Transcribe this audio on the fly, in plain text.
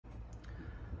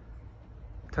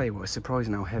Tell you what, it's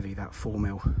surprising how heavy that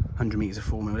 4mm, 100 metres of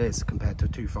 4mm is compared to a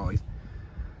 2.5.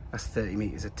 That's 30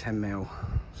 metres of 10mm,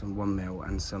 some 1mm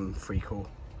and some 3/4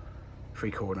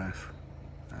 earth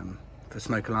for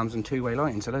smoke alarms and two-way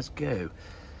lighting. So let's go.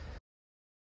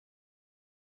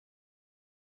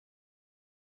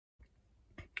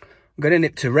 I'm going to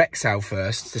nip to Rexall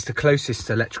first. It's the closest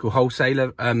electrical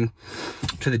wholesaler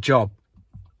to the job.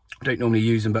 I don't normally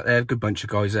use them, but they're a good bunch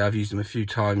of guys there. I've used them a few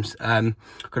times. Got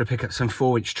to pick up some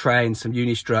 4-inch tray and some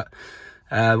uni-strut.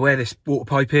 Where this water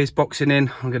pipe is boxing in,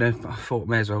 I thought I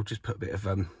may as well just put a bit of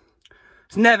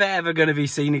it's never ever going to be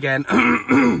seen again.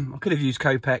 I could have used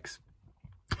Copex.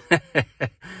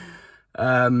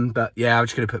 But yeah, I'm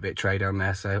just going to put a bit of tray down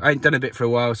there. So I ain't done a bit for a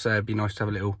while, so it'd be nice to have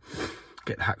a little,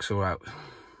 get the hacksaw out.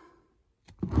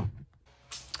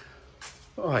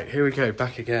 All right, here we go,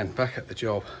 back again, back at the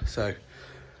job. So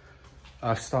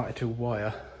I've started to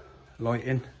wire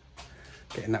lighting,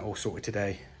 getting that all sorted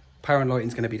today. Power and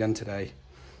lighting's going to be done today,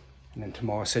 and then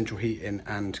tomorrow central heating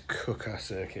and cooker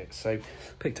circuit. So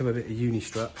picked up a bit of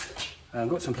uni-strut.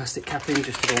 Got some plastic capping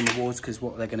just to go on the walls, because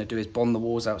what they're going to do is bond the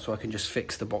walls out so I can just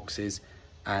fix the boxes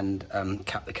and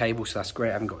cap the cable. So that's great,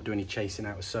 I haven't got to do any chasing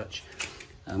out as such.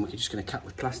 We're just going to cap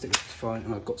with plastic, which is fine.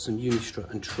 And I've got some uni-strut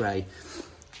and tray,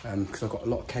 because I've got a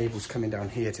lot of cables coming down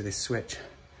here to this switch.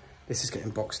 This is getting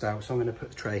boxed out, so I'm going to put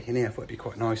the tray in here. I thought it'd be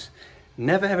quite nice.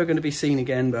 Never ever going to be seen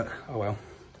again, but oh well.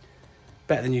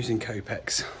 Better than using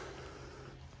Copex.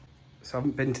 So I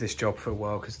haven't been to this job for a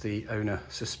while because the owner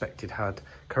suspected had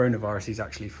coronavirus. He's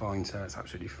actually fine, so that's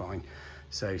absolutely fine.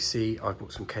 So see, I've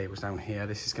brought some cables down here.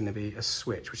 This is going to be a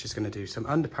switch, which is going to do some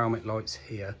underpowerment lights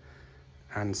here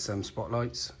and some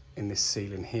spotlights in this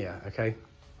ceiling here, okay?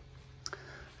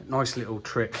 Nice little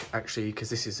trick, actually, because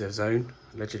this is a zone,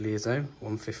 allegedly a zone,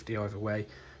 150 either way.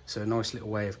 So a nice little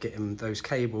way of getting those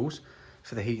cables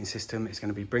for the heating system is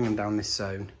going to be bring them down this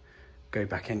zone, go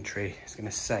back entry. It's going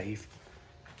to save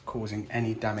causing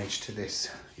any damage to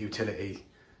this utility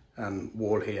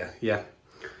wall here, yeah.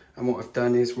 And what I've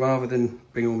done is, rather than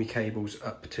bring all my cables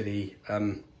up to the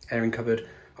airing cupboard,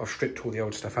 I've stripped all the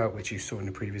old stuff out, which you saw in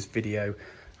the previous video,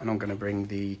 and I'm going to bring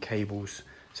the cables.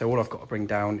 So all I've got to bring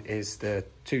down is the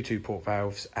two 2-port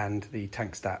valves and the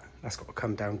tank stat. That's got to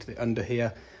come down to the under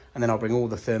here, and then I'll bring all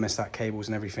the thermostat cables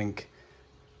and everything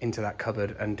into that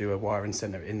cupboard and do a wiring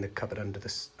centre in the cupboard under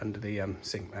the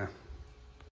sink there.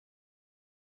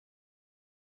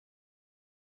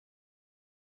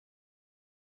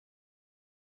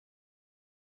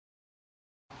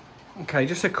 Okay,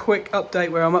 just a quick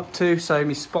update where I'm up to. So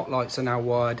my spotlights are now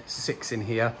wired, 6 in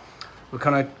here. We're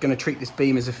kind of going to treat this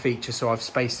beam as a feature, so I've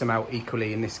spaced them out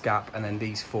equally in this gap, and then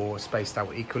these 4 are spaced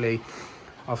out equally.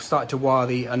 I've started to wire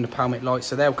the underpowerment lights,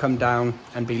 so they'll come down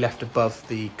and be left above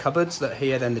the cupboards that are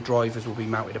here. Then the drivers will be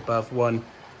mounted above, 1,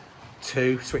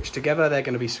 2, switched together. They're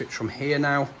going to be switched from here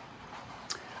now.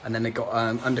 And then they've got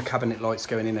under cabinet lights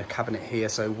going in a cabinet here,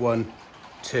 so 1,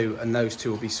 2, and those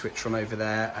 2 will be switched from over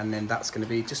there, and then that's going to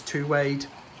be just 2-wayed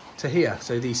to here,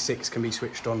 so these 6 can be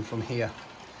switched on from here.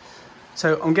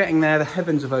 So I'm getting there, the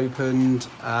heavens have opened.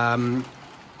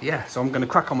 Yeah, so I'm going to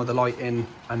crack on with the lighting,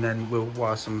 and then we'll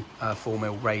wire some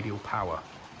 4mm radial power.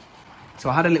 So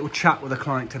I had a little chat with a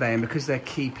client today, and because they're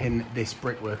keeping this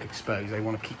brickwork exposed, they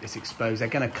want to keep this exposed, they're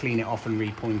going to clean it off and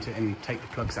repoint it and take the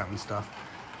plugs out and stuff.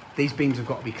 These beams have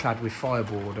got to be clad with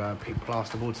fireboard, pink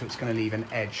plasterboard, so it's going to leave an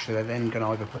edge. So they're then going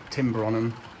to either put timber on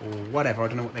them or whatever. I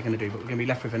don't know what they're going to do, but we're going to be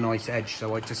left with a nice edge.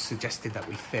 So I just suggested that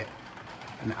we fit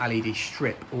an LED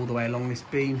strip all the way along this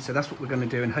beam. So that's what we're going to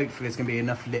do, and hopefully there's going to be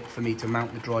enough lit for me to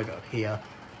mount the driver up here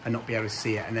and not be able to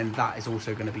see it. And then that is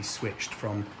also going to be switched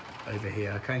from over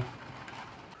here, okay?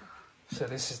 So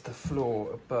this is the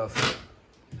floor above.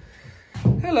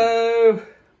 Hello!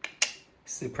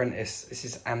 It's the apprentice. This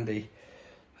is Andy.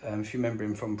 If you remember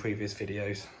him from previous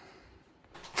videos.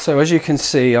 So as you can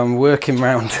see, I'm working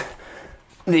around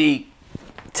the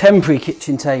temporary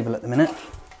kitchen table at the minute.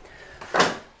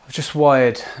 I've just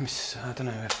wired, I don't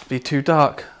know, it'd be too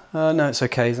dark. No, it's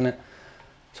okay, isn't it?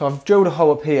 So I've drilled a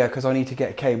hole up here because I need to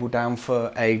get a cable down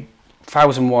for a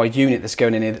 1000 wide unit that's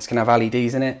going in here that's going to have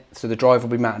LEDs in it. So the drive will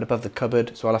be mounted above the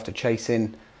cupboard, so I'll have to chase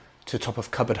in to the top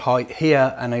of cupboard height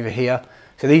here and over here.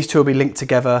 So these 2 will be linked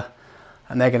together,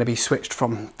 and they're going to be switched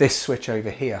from this switch over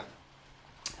here.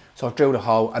 So I've drilled a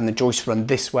hole, and the joists run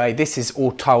this way. This is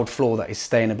all tiled floor that is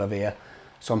staying above here.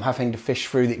 So I'm having to fish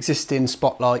through the existing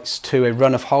spotlights to a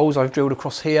run of holes I've drilled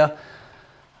across here,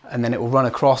 and then it will run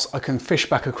across. I can fish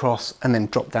back across and then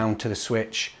drop down to the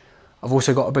switch. I've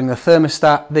also got to bring the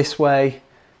thermostat this way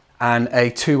and a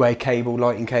 2-way cable,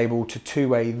 lighting cable, to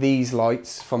 2-way these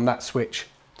lights from that switch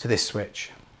to this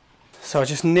switch. So I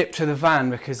just nipped to the van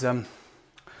because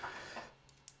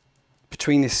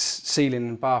between this ceiling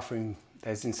and bathroom,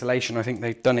 there's insulation. I think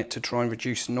they've done it to try and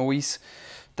reduce noise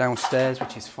downstairs,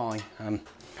 which is fine.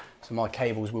 So my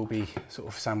cables will be sort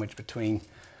of sandwiched between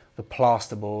the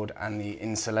plasterboard and the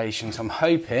insulation. So I'm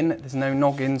hoping that there's no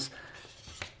noggins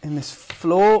in this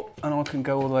floor and I can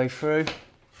go all the way through.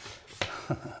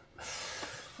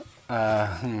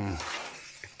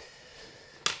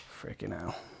 Freaking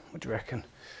hell. What do you reckon?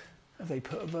 Have they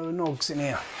put a row of nogs in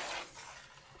here?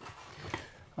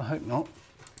 I hope not.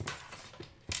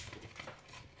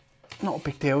 Not a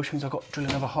big deal, which means I've got to drill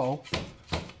another hole.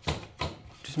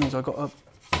 Just means I've got to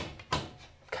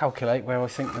calculate where I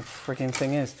think the frigging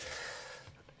thing is.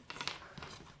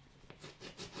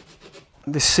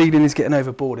 This ceiling is getting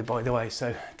overboarded, by the way, so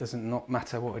it doesn't not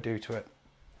matter what I do to it.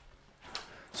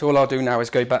 So all I'll do now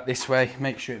is go back this way,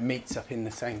 make sure it meets up in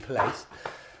the same place,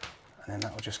 and then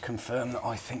that will just confirm that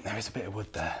I think there is a bit of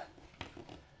wood there.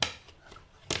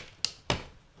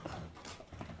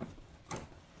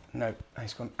 No,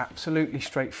 it's gone absolutely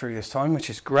straight through this time, which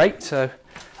is great. So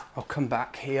I'll come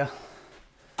back here,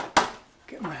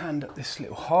 get my hand up this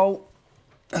little hole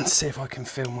and see if I can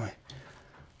feel my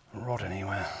rod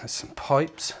anywhere. There's some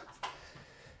pipes.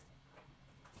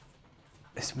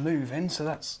 It's moving, so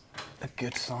that's a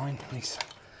good sign. At least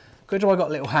good job I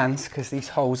got little hands, because these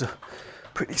holes are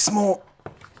pretty small.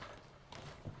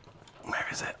 Where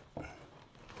is it?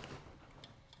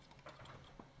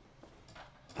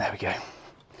 There we go.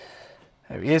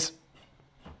 There he is.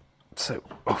 So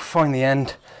I'll find the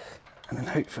end and then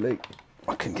hopefully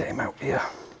I can get him out here.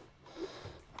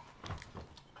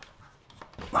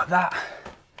 Like that.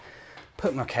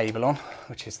 Put my cable on,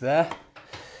 which is there.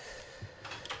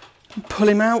 And pull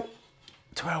him out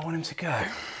to where I want him to go.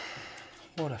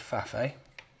 What a faff, eh?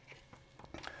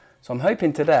 So I'm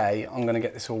hoping today I'm going to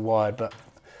get this all wired, but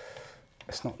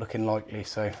it's not looking likely.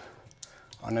 So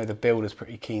I know the builder's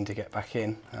pretty keen to get back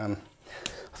in.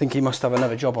 I think he must have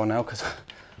another job on now, because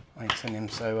I ain't seen him,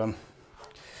 so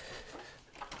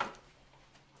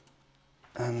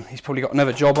he's probably got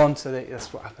another job on, so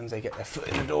that's what happens. They get their foot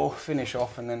in the door, finish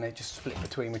off, and then they just split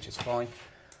between, which is fine.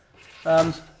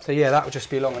 So yeah, that will just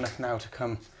be long enough now to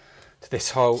come to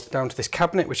this hole, down to this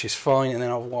cabinet, which is fine, and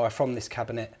then I'll wire from this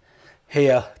cabinet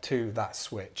here to that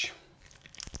switch.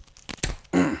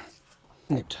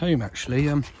 Nipped home actually,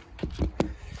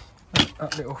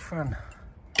 that little fan.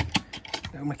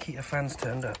 Little Makita fan's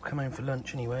turned up. Come home for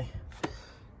lunch anyway.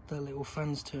 That little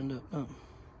fan's turned up. Oh.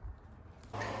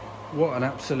 What an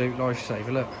absolute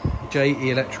lifesaver. Look, JE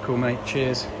Electrical, mate.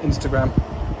 Cheers. Instagram.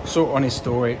 Saw it on his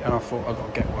story and I thought I've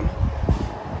got to get one.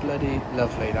 Bloody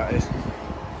lovely that is.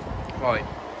 Right,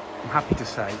 I'm happy to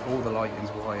say all the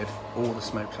lighting's wired, all the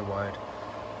smokes are wired,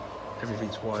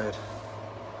 everything's wired.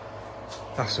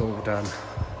 That's all done.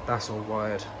 That's all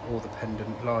wired. All the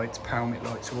pendant lights, Palmit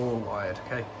lights are all wired,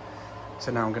 okay?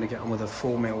 So now I'm going to get on with a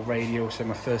 4mm radial, so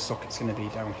my first socket's going to be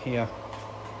down here.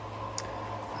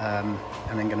 And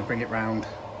then going to bring it round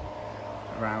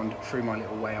through my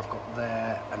little way I've got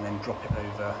there, and then drop it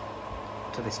over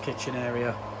to this kitchen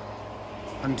area,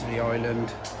 under the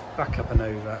island, back up and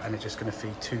over, and it's just going to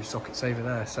feed 2 sockets over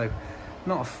there. So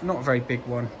not a very big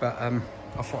one, but I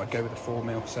thought I'd go with a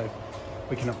 4mm so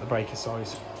we can up the breaker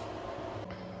size.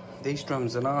 These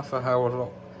drums are half a hell of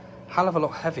a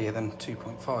lot heavier than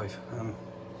 2.5.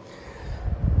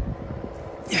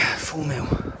 Yeah,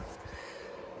 4mm.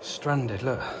 Stranded,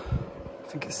 look. I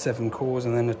think it's 7 cores,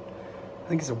 and then I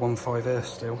think it's a 1.5 earth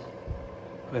still.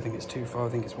 I don't think it's 2.5, I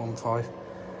think it's 1.5.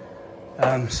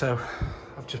 So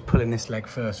I'm just pulling this leg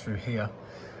first through here.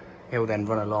 He'll then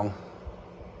run along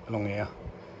here,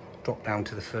 drop down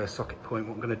to the first socket point.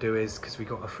 What I'm going to do is, because we've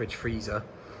got a fridge freezer,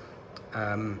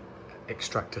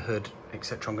 extractor hood,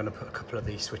 etc. I'm going to put a couple of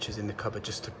these switches in the cupboard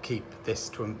just to keep this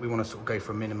to we want to sort of go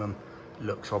for a minimum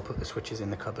look, so I'll put the switches in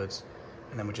the cupboards,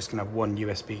 and then we're just going to have one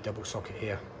USB double socket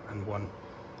here and one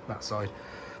that side,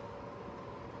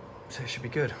 so it should be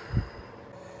good.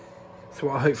 So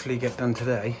what I'll hopefully get done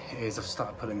today is I've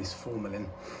started putting this 4mm in.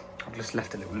 I've just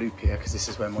left a little loop here because this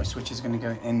is where my switch is going to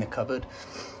go in the cupboard.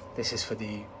 This is for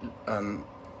the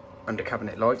under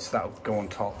cabinet lights, that'll go on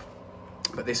top.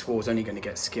 But this wall's only going to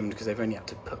get skimmed because they've only had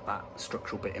to put that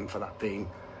structural bit in for that beam.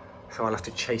 So I'll have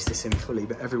to chase this in fully,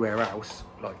 but everywhere else,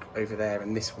 like over there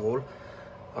and this wall,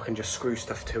 I can just screw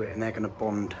stuff to it and they're going to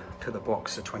bond to the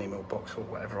box, a 20mm box or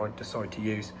whatever I decide to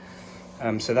use.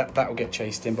 So that will get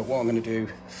chased in, but what I'm going to do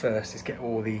first is get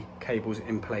all the cables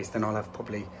in place, then I'll have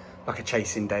probably like a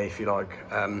chasing day if you like,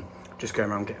 just going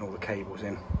around getting all the cables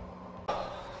in.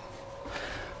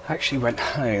 I actually went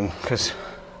home because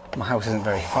my house isn't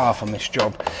very far from this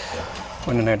job.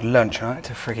 When I had lunch, I had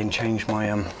to frigging change my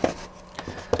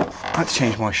I had to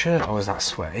change my shirt, I was that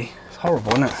sweaty. It's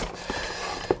horrible, isn't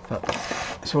it? But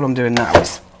that's all I'm doing now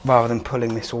is, rather than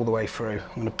pulling this all the way through,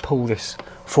 I'm going to pull this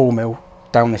 4mm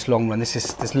down this long run.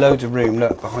 There's loads of room,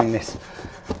 look, behind this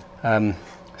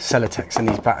Celotex and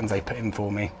these battens they put in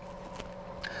for me.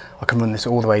 I can run this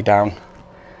all the way down,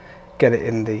 get it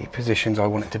in the positions I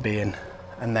want it to be in,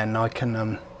 and then I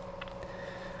can,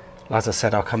 as I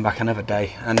said, I'll come back another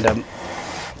day, and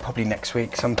probably next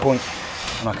week some point,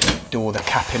 and I can do all the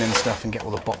capping and stuff and get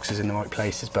all the boxes in the right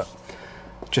places. But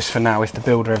just for now, if the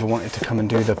builder ever wanted to come and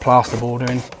do the plaster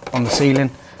bordering on the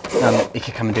ceiling, he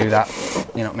could come and do that.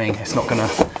 You know what I mean? It's not going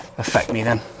to affect me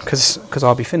then, because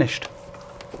I'll be finished.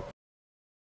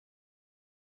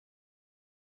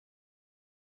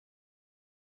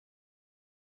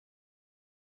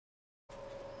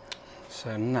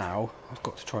 So now I've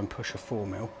got to try and push a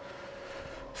 4mm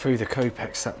through the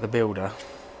Copex that the builder,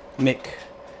 Nick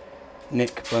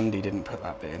Bundy didn't put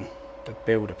that bit in, the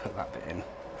builder put that bit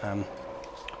in.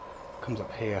 Comes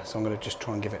up here, so I'm going to just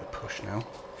try and give it a push now.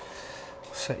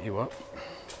 I'll set you up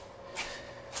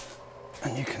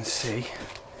and you can see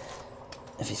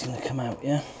if he's going to come out,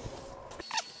 yeah?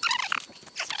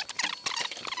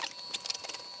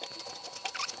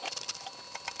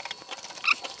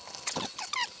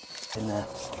 In there.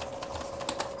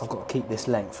 I've got to keep this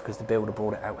length because the builder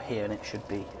brought it out here and it should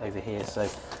be over here, so I'm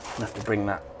going to have to bring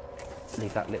that,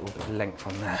 leave that little bit of length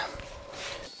on there.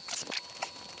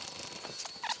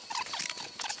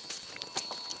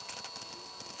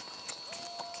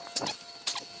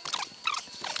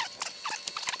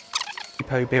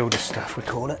 Depot builder stuff, we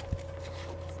call it.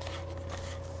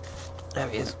 There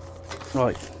it is.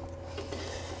 Right,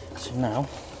 so now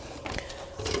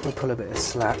we'll pull a bit of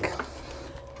slack.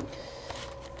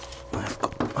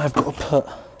 I've got to put,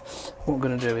 what I'm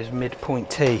going to do is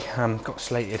midpoint T. Got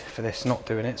slated for this, not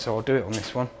doing it, so I'll do it on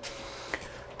this one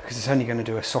because it's only going to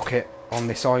do a socket on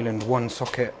this island, one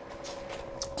socket.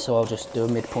 So I'll just do a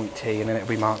midpoint T and then it'll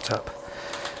be marked up.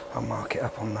 I'll mark it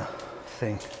up on the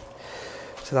thing.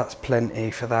 So that's plenty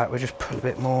for that. We'll just put a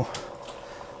bit more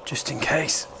just in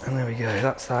case. And there we go,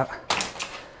 that's that.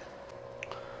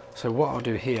 So what I'll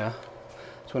do here,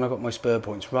 so when I've got my spur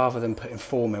points, rather than putting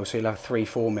 4mm, so you'll have 3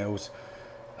 4mm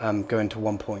going to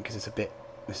 1 point because it's a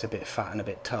bit fat and a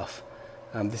bit tough.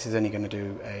 This is only going to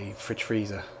do a fridge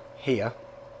freezer here.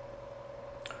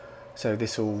 So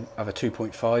this will have a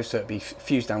 2.5, so it'll be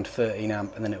fused down to 13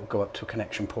 amp, and then it will go up to a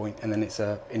connection point, and then it's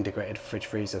a integrated fridge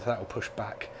freezer. So that will push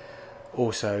back.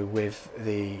 Also with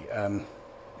the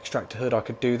extractor hood, I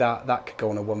could do that. That could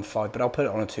go on a 1.5, but I'll put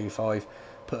it on a 2.5.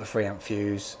 Put a 3 amp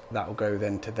fuse. That will go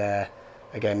then to there.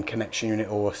 Again, connection unit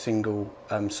or a single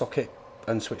socket,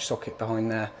 unswitched socket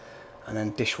behind there, and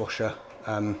then dishwasher.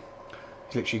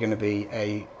 It's literally going to be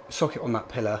a socket on that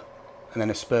pillar, and then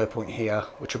a spur point here,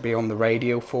 which will be on the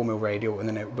radial, 4mm radial, and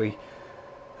then it will be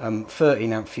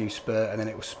 13 amp fuse spur, and then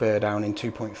it will spur down in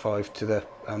 2.5 to the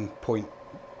point.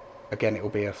 Again, it will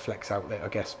be a flex outlet, I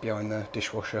guess, behind the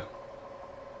dishwasher.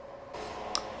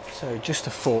 So just a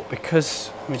thought,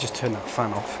 because, let me just turn that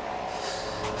fan off.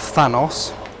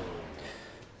 Thanos.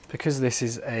 Because this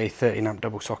is a 13 amp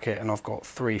double socket and I've got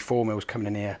 3 4mm coming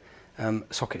in here,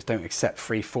 sockets don't accept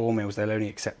 3 4mm, they'll only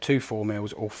accept 2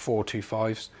 4mm or 4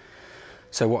 2.5s.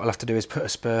 So what I'll have to do is put a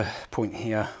spur point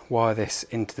here, wire this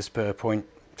into the spur point,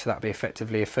 so that'll be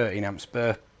effectively a 13 amp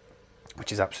spur,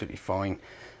 which is absolutely fine.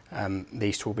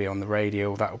 These two will be on the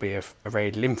radial, that'll be a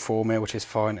radial in 4mm, which is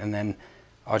fine, and then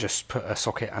I'll just put a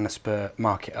socket and a spur,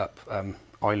 mark it up,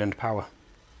 island power.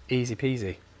 Easy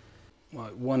peasy.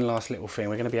 Right, one last little thing,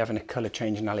 we're going to be having a colour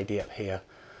changing LED up here.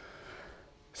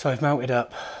 So I've mounted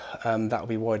up, that'll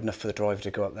be wide enough for the driver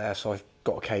to go up there, so I've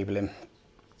got a cable in.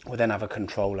 We'll then have a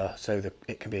controller so that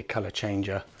it can be a colour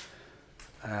changer.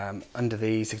 Under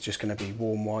these it's just going to be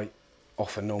warm white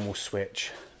off a normal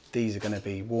switch. These are going to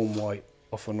be warm white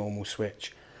off a normal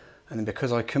switch. And then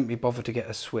because I couldn't be bothered to get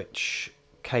a switch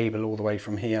cable all the way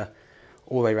from here,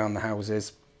 all the way around the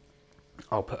houses,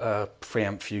 I'll put a 3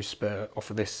 amp fuse spur off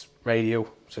of this radial,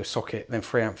 so socket, then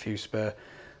 3 amp fuse spur,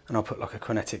 and I'll put like a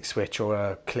kinetic switch or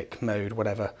a click mode,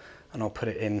 whatever, and I'll put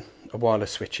it in a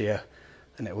wireless switch here,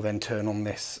 and it will then turn on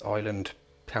this island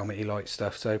helmety light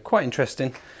stuff. So quite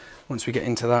interesting once we get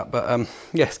into that, but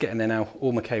yeah, it's getting there now.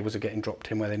 All my cables are getting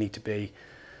dropped in where they need to be.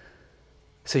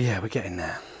 So yeah, we're getting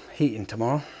there. Heating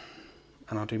tomorrow,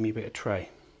 and I'll do me a bit of tray.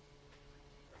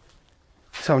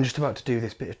 So I'm just about to do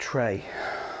this bit of tray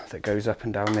that goes up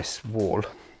and down this wall,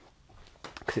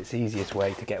 because it's the easiest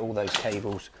way to get all those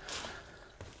cables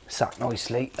sat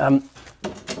nicely.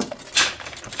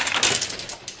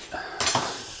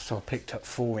 So I picked up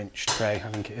 4-inch tray, I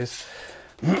think it is.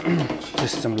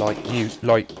 Just some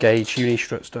light gauge uni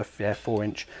strut stuff, yeah,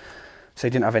 4-inch. So they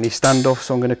didn't have any standoff,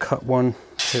 so I'm going to cut 1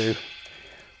 to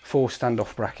 4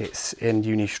 standoff brackets in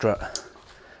uni strut,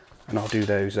 and I'll do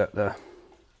those at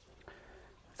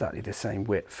exactly the same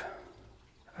width.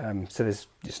 So there's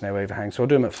just no overhang. So I'll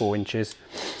do them at 4 inches.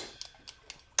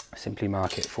 Simply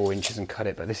mark it 4 inches and cut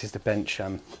it. But this is the bench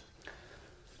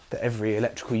that every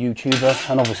electrical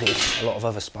YouTuber, and obviously a lot of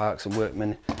other Sparks and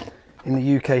workmen in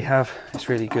the UK have. It's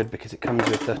really good because it comes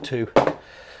with the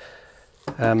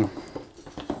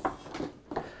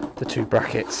two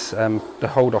brackets, the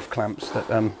hold off clamps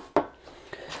that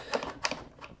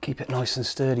keep it nice and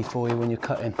sturdy for you when you're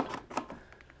cutting.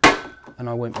 And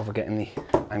I won't bother getting the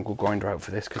angle grinder out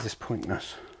for this because it's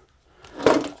pointless.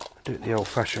 Do it the old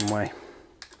fashioned way.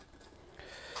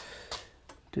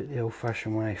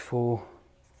 4,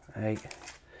 8,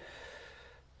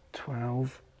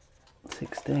 12,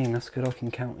 16. That's good, I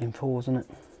can count in 4s, isn't it?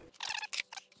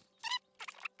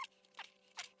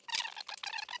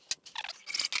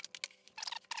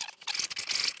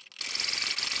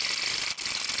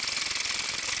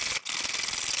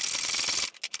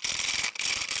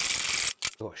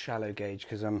 I've got a shallow gauge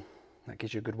because that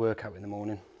gives you a good workout in the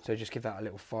morning. So just give that a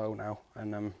little file now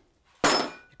and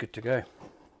you're good to go.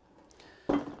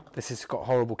 This has got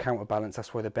horrible counterbalance,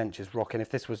 that's why the bench is rocking. If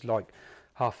this was like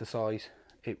half the size,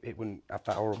 it wouldn't have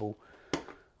that horrible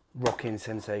rocking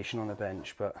sensation on the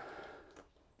bench, but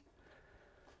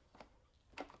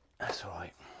that's all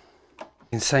right.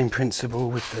 Same principle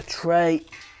with the tray.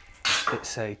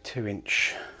 It's a 2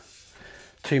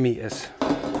 meters,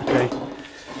 okay?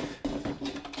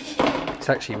 It's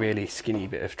actually a really skinny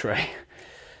bit of tray.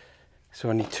 So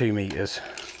I need 2 meters.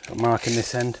 Got a mark in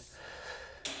this end,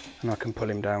 and I can pull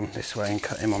him down this way and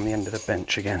cut him on the end of the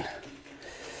bench again.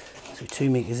 So 2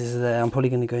 meters is there. I'm probably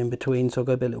going to go in between, so I'll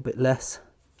go a little bit less.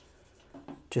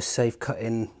 Just save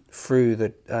cutting through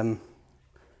the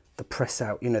press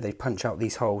out. You know, they punch out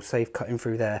these holes. Save cutting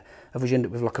through there. Otherwise you end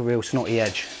up with like a real snotty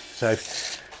edge. So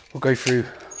we'll go through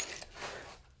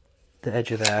the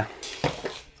edge of there.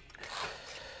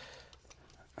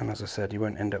 And as I said, you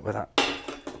won't end up with that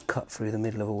cut through the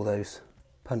middle of all those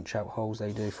punch out holes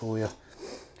they do for you.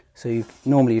 So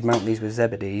normally you'd mount these with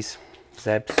Zebs,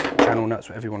 channel nuts,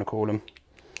 whatever you want to call them.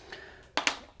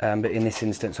 But in this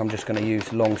instance, I'm just going to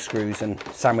use long screws and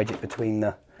sandwich it between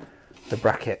the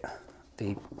bracket,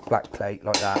 the black plate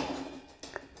like that,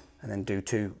 and then do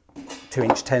 2-inch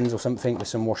 10s or something with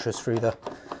some washers through the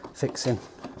fixing.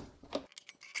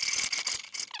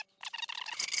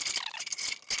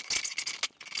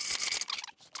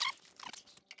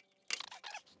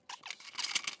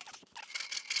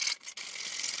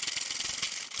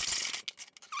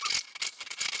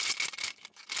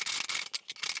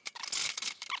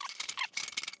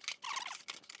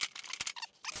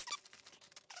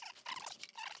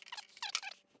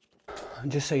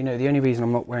 And just so you know, the only reason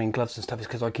I'm not wearing gloves and stuff is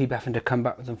because I keep having to come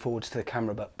backwards and forwards to the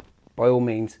camera, but by all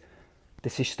means,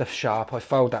 this is stuff sharp. I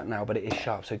filed that now, but it is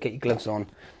sharp, so get your gloves on.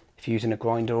 If you're using a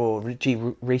grinder or a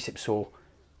recip saw,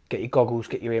 get your goggles,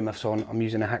 get your earmuffs on. I'm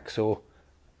using a hacksaw.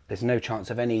 There's no chance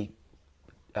of any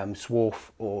swarf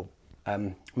or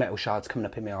metal shards coming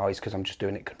up in my eyes because I'm just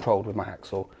doing it controlled with my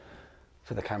hacksaw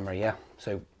for the camera, yeah?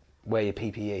 So wear your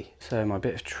PPE. So my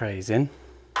bit of tray's in.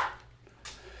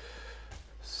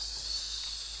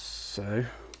 So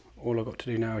all I've got to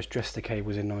do now is dress the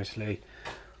cables in nicely,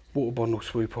 water bond will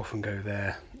swoop off and go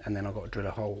there, and then I've got to drill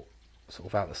a hole sort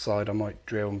of out the side. I might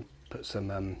drill and put some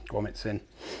grommets in.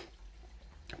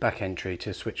 Back entry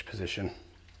to switch position.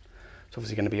 It's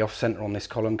obviously going to be off centre on this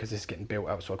column because this is getting built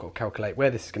out, so I've got to calculate where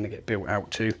this is going to get built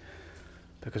out to,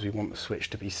 because we want the switch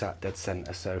to be sat dead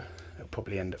centre, so it'll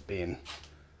probably end up being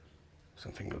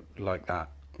something like that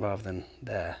rather than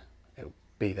there. It'll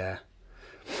be there.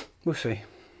 We'll see.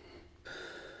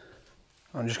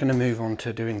 I'm just going to move on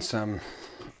to doing some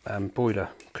boiler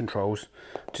controls.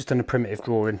 Just done a primitive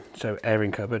drawing, so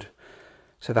airing cupboard.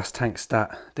 So that's tank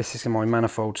stat. This is my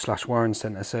manifold / wiring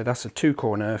centre. So that's a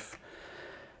 2-core nerf.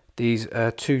 These are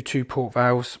two 2-port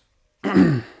valves.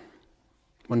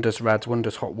 One does rads, one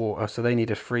does hot water. So they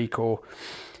need a 3-core,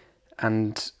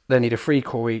 and they need a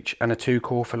 3-core each and a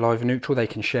 2-core for live and neutral. They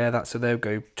can share that, so they'll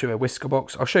go to a whisker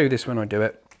box. I'll show you this when I do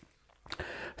it.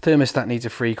 Thermostat needs a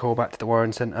 3-core back to the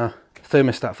wiring centre.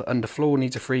 Thermostat for underfloor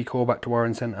needs a 3-core back to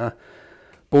wiring centre.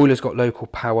 Boiler's got local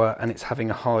power and it's having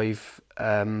a Hive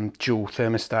dual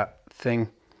thermostat thing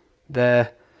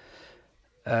there.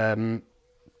 So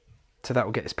that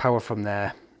will get its power from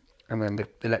there. And then the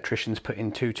electrician's put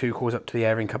in 2 cores up to the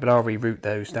airing cupboard. I'll reroute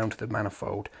those down to the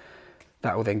manifold.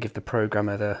 That will then give the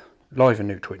programmer the live and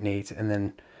neutral it needs, and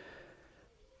then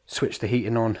switch the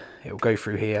heating on, it will go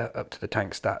through here up to the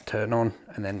tank stat, turn on,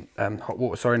 and then hot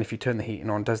water, sorry, and if you turn the heating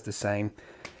on, does the same,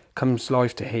 comes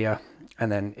live to here,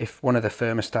 and then if one of the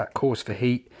thermostat calls for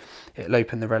heat, it'll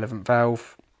open the relevant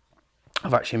valve.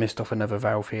 I've actually missed off another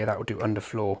valve here, that will do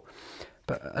underfloor,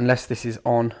 but unless this is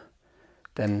on,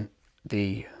 then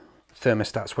the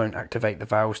thermostats won't activate the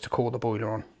valves to call the boiler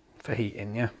on for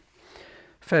heating. Yeah,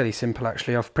 fairly simple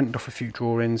actually. I've printed off a few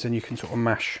drawings and you can sort of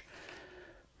mash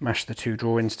the two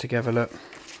drawings together. Look,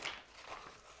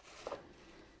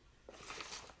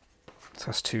 so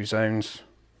that's 2 zones.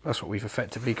 That's what we've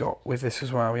effectively got with this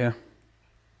as well. Yeah,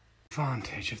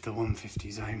 advantage of the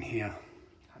 150 zone here,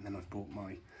 and then I've bought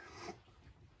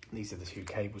these are the 2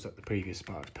 cables that the previous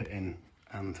sparks put in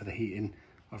for the heating.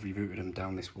 I've rerouted them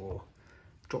down this wall,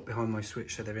 drop behind my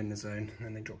switch so they're in the zone, and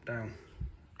then they drop down,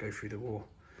 go through the wall.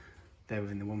 They're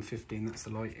within the 150, and that's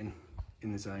the lighting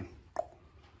in the zone.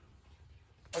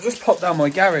 I just popped down my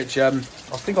garage. I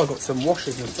think I got some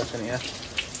washers and stuff in here.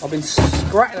 I've been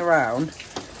scratching around.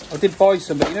 I did buy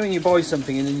some, but you know when you buy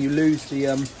something and then you lose the,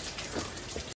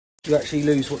 you actually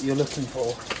lose what you're looking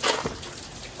for.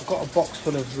 I've got a box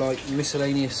full of like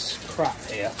miscellaneous crap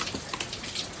here.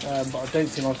 But I don't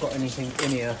think I've got anything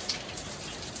in here.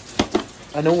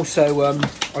 And also,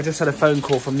 I just had a phone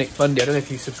call from Nick Bundy. I don't know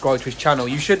if you subscribe to his channel.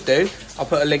 You should do. I'll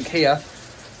put a link here.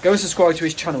 Go and subscribe to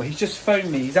his channel. He's just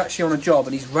phoned me. He's actually on a job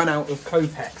and he's run out of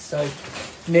Copex. So,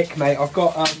 Nick, mate, I've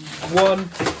got 1,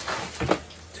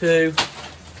 2,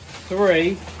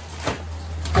 3,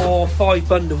 4, 5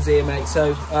 bundles here, mate.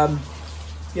 So,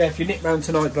 yeah, if you nick round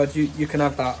tonight, bud, you can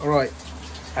have that. All right.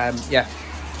 Yeah.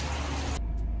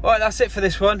 Right, that's it for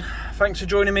this one. Thanks for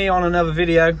joining me on another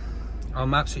video.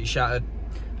 I'm absolutely shattered.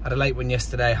 Had a late one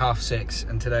yesterday, 6:30,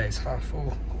 and today it's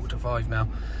 4:30, 4:45 now.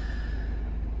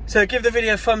 So give the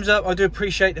video a thumbs up. I do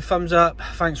appreciate the thumbs up.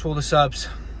 Thanks for all the subs.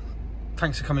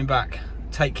 Thanks for coming back.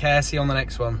 Take care. See you on the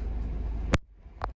next one.